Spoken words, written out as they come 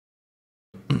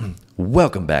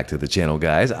Welcome back to the channel,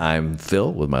 guys. I'm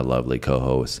Phil with my lovely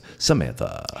co-host,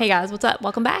 Samantha. Hey guys, what's up?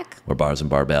 Welcome back. We're Bars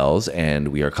and Barbells, and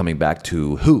we are coming back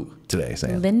to who today,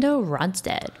 Sam? Linda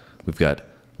Ronstadt. We've got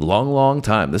long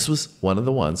time. This was one of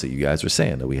the ones that you guys were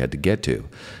saying that we had to get to.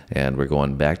 And we're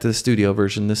going back to the studio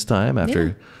version this time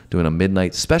after doing a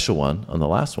midnight special one on the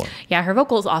last one. Yeah, her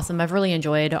vocal is awesome. I've really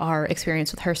enjoyed our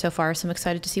experience with her so far, so I'm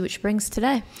excited to see what she brings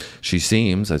today. She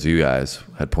seems, as you guys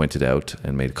had pointed out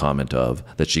and made a comment of,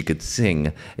 that she could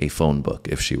sing a phone book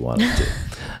if she wanted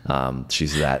to.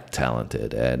 She's that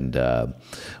talented. And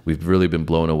we've really been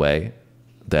blown away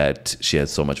that she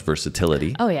has so much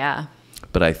versatility. Oh, yeah.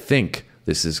 But I think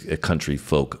this is a country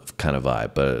folk kind of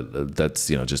vibe, but that's,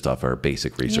 just off our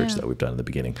basic research that we've done in the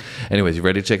beginning. Anyways, you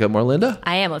ready to check out more Linda?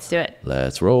 I am. Let's do it.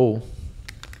 Let's roll.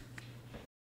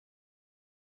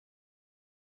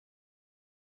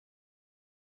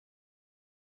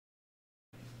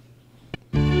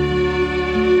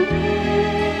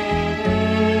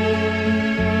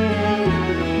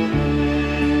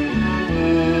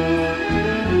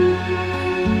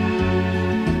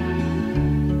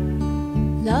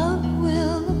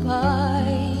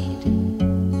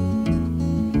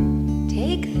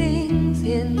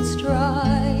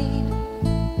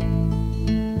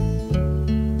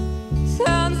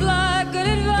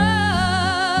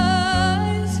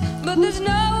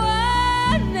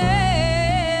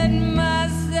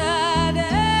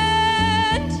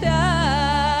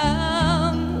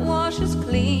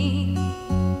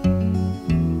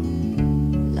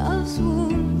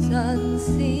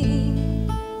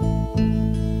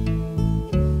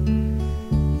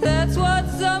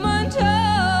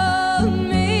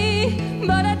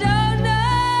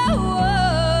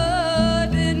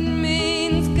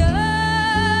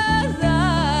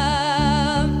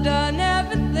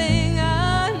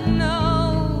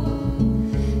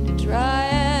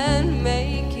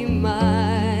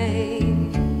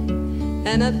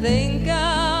 And I think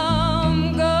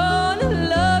I'm gonna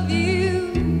love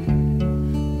you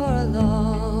for a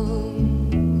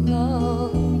long,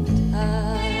 long time.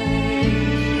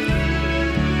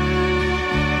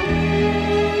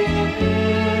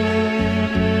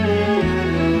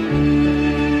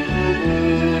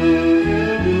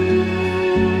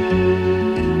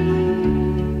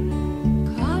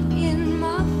 Caught in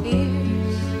my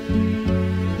fears,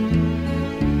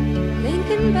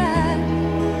 thinking back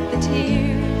the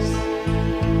tears.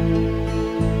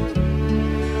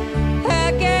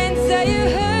 I can't say you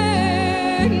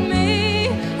hurt me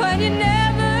when you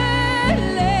never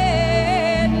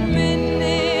let me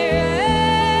near,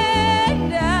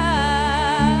 and I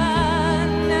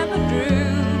never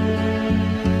drew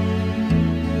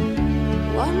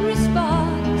one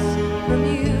response from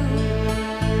you.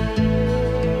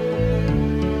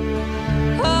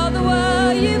 All the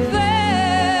while you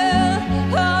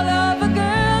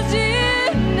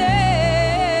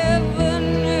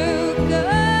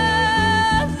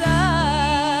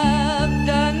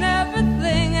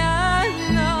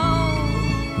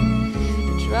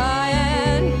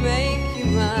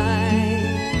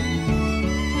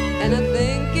and I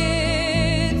think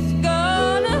it's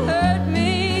gonna hurt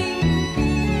me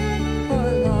for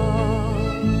a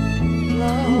long,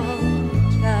 long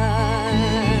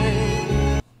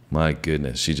time. My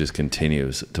goodness, she just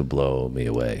continues to blow me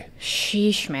away.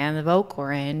 Sheesh, man, the vocal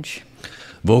range.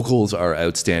 Vocals are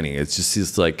outstanding. It's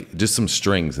just like some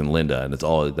strings in Linda, and that's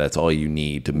all you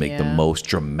need to make the most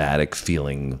dramatic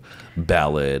feeling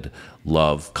ballad,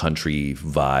 love, country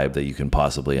vibe that you can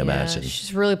possibly imagine. She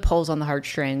just really pulls on the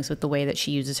heartstrings with the way that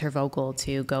she uses her vocal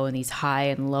to go in these high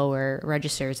and lower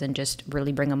registers and just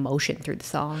really bring emotion through the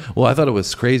song. Well, I thought it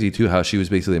was crazy too how she was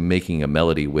basically making a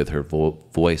melody with her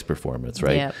voice performance,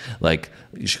 right? Yep. Like,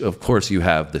 of course you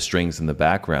have the strings in the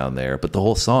background there, but the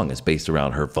whole song is based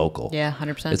around her vocal. Yeah,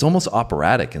 100%. It's almost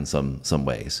operatic in some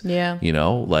ways. Yeah.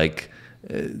 Like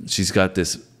she's got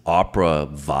this opera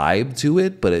vibe to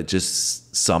it, but it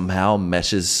just somehow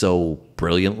meshes so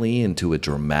brilliantly into a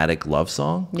dramatic love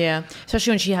song. Yeah,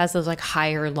 especially when she has those like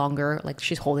higher, longer, like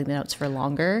she's holding the notes for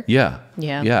longer. Yeah.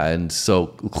 And so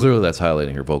clearly that's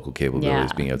highlighting her vocal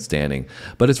capabilities being outstanding,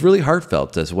 but it's really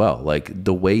heartfelt as well. Like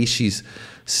the way she's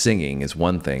singing is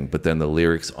one thing, but then the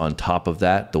lyrics on top of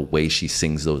that, the way she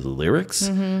sings those lyrics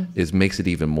makes it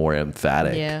even more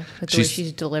emphatic. Yeah, like the way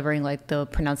she's delivering like the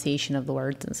pronunciation of the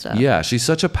words and stuff. Yeah, she's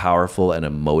such a powerful and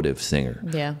emotive singer.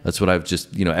 Yeah. That's what I've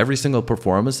just, every single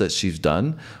performance that she's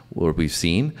done or we've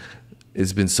seen,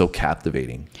 has been so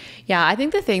captivating. Yeah, I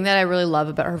think the thing that I really love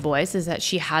about her voice is that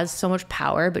she has so much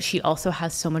power, but she also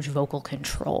has so much vocal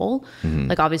control.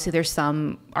 Like obviously there's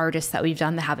some artists that we've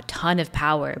done that have a ton of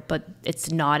power, but it's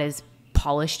not as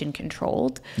polished and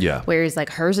controlled. Yeah. Whereas like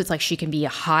hers, it's like she can be a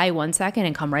high 1 second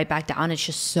and come right back down. It's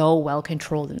just so well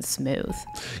controlled and smooth.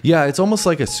 Yeah, it's almost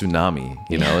like a tsunami,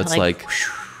 you know. It's like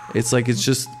it's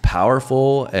just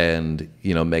powerful and,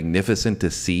 you know, magnificent to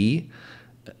see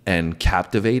and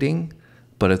captivating,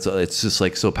 but it's just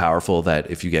like so powerful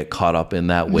that if you get caught up in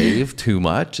that wave too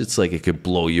much, it's like it could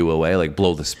blow you away, like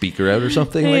blow the speaker out or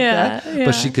something like that. Yeah.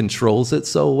 But she controls it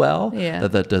so well Yeah.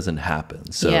 that doesn't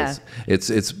happen. So Yeah. it's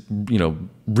you know,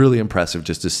 really impressive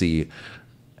just to see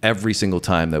every single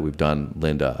time that we've done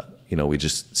Linda, you know, we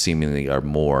just seemingly are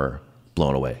more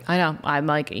blown away. I know. I'm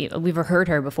like, we've heard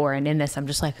her before, and in this, I'm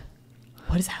just like,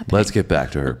 what is happening? Let's get back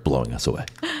to her blowing us away.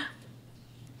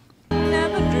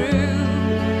 Never drew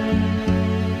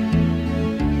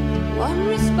one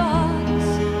response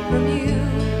from you.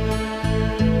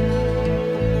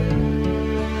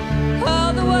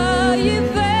 All the while you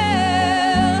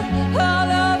fell all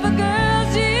over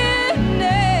girls you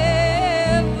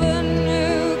never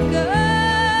knew.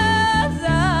 'Cause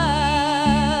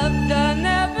I've done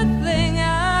everything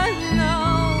I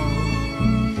know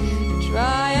to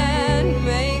try and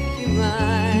make you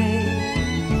mine.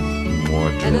 More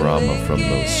And I drama think from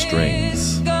those strings.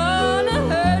 it's gonna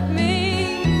hurt me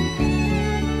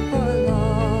for a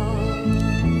long,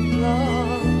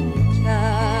 long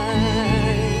time.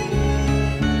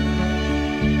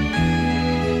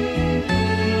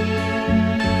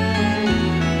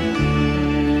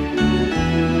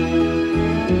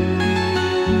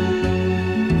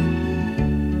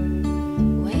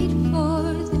 Wait for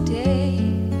the day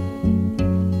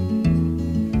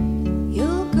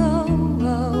you'll go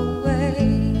away,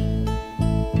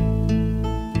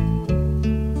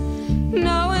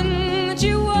 knowing that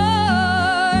you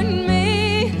warned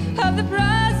me of the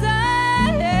price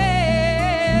I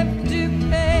have to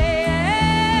pay.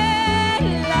 And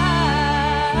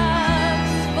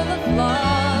life's full of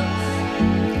flaws.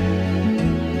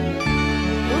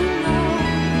 Who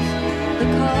knows the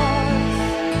cause?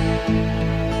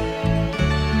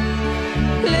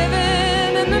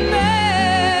 Living in the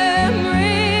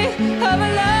memory of a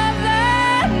love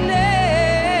that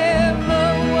never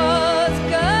was.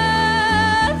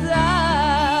 'Cause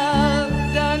I've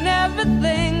done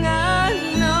everything I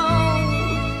know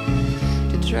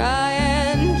to try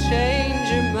and change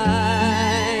your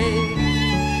mind.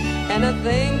 And I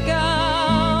think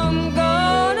I'm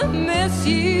gonna miss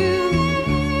you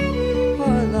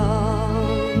for a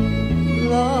long,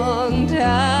 long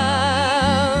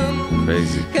time.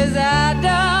 Crazy. 'Cause I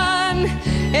done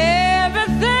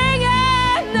everything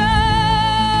I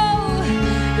know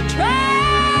to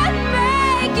try and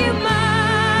make you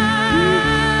mine.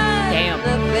 Damn. I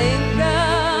think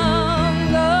I'm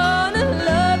gonna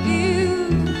love you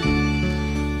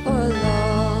for a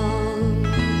long,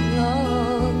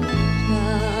 long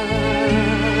time.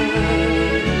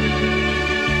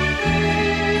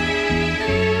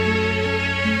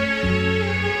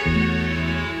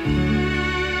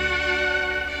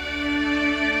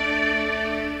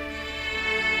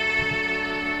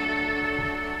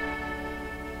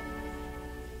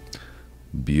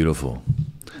 Beautiful.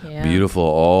 Yeah. Beautiful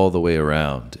all the way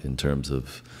around in terms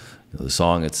of, you know, the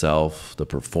song itself, the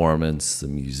performance, the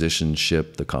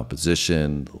musicianship, the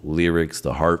composition, the lyrics,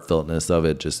 the heartfeltness of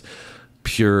it, just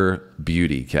pure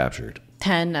beauty captured.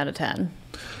 10 out of 10.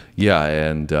 Yeah,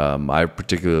 and I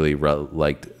particularly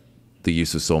liked the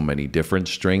use of so many different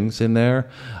strings in there.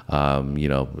 You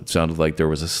know, it sounded like there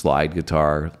was a slide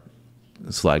guitar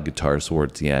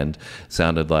towards the end.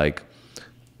 Sounded like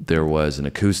there was an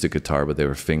acoustic guitar, but they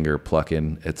were finger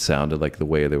plucking. It sounded like the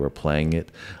way they were playing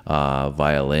it,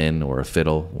 violin or a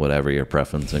fiddle, whatever your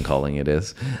preference in calling it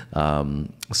is.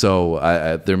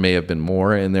 So there may have been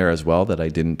more in there as well that I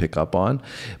didn't pick up on,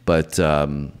 but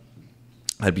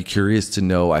I'd be curious to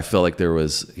know. I felt like there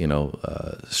was, you know,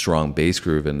 strong bass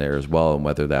groove in there as well, and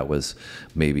whether that was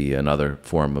maybe another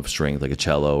form of string, like a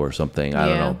cello or something. I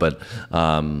don't know, but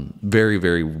very,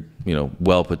 very, you know,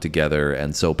 well put together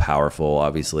and so powerful.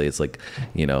 Obviously, it's like,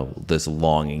 you know, this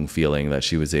longing feeling that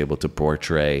she was able to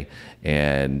portray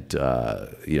and,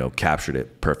 you know, captured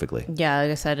it perfectly. Yeah,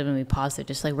 like I said, when we paused it,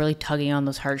 just like really tugging on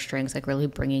those heartstrings, like really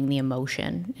bringing the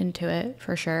emotion into it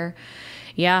for sure.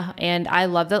 Yeah, and I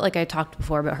love that, like I talked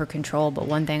before about her control, but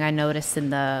one thing I noticed in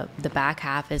the back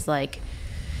half is like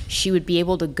she would be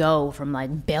able to go from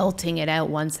like belting it out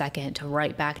 1 second to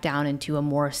right back down into a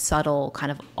more subtle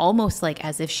kind of, almost like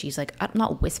as if she's like,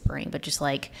 not whispering, but just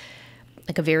like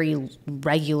a very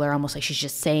regular, almost like she's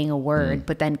just saying a word,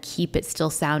 but then keep it still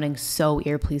sounding so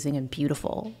ear pleasing and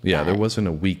beautiful. Yeah, there wasn't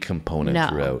a weak component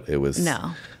throughout. It was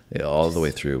all the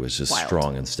way through was just wild.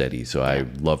 strong and steady. So I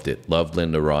loved it. Loved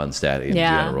Linda Ronstadt in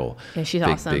general. Yeah, she's big,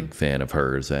 awesome. Big fan of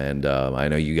hers. And I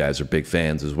know you guys are big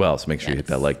fans as well. So make sure you hit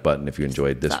that like button if you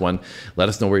enjoyed this one. Let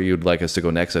us know where you'd like us to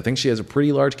go next. I think she has a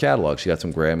pretty large catalog. She got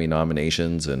some Grammy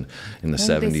nominations and in the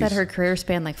 70s. They said her career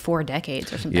spanned like 4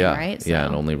 decades or something, right? Yeah,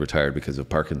 and only retired because of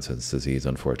Parkinson's disease,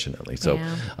 unfortunately. So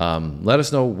let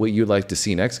us know what you'd like to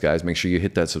see next, guys. Make sure you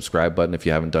hit that subscribe button if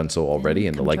you haven't done so already,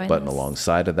 and the like button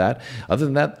alongside of that. Other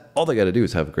than that, all they got to do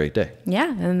is have a great day.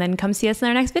 Yeah, and then come see us in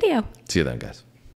our next video. See you then, guys.